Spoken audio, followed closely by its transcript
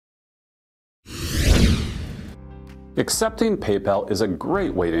Accepting PayPal is a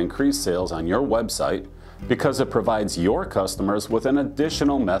great way to increase sales on your website because it provides your customers with an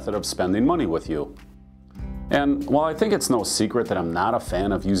additional method of spending money with you. And while I think it's no secret that I'm not a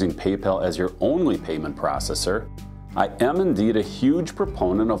fan of using PayPal as your only payment processor, I am indeed a huge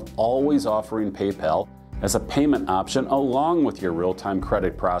proponent of always offering PayPal as a payment option along with your real-time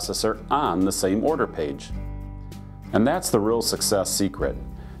credit processor on the same order page. And that's the real success secret.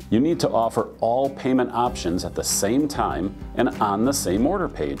 You need to offer all payment options at the same time and on the same order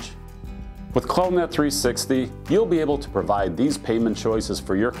page. With CloudNet360, you'll be able to provide these payment choices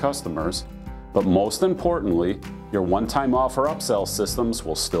for your customers, but most importantly, your one-time offer upsell systems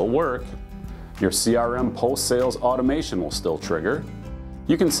will still work, your CRM post-sales automation will still trigger,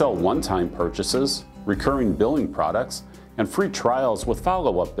 you can sell one-time purchases, recurring billing products, and free trials with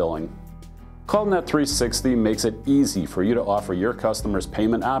follow-up billing. CloudNet360 makes it easy for you to offer your customers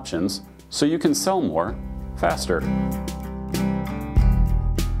payment options so you can sell more faster.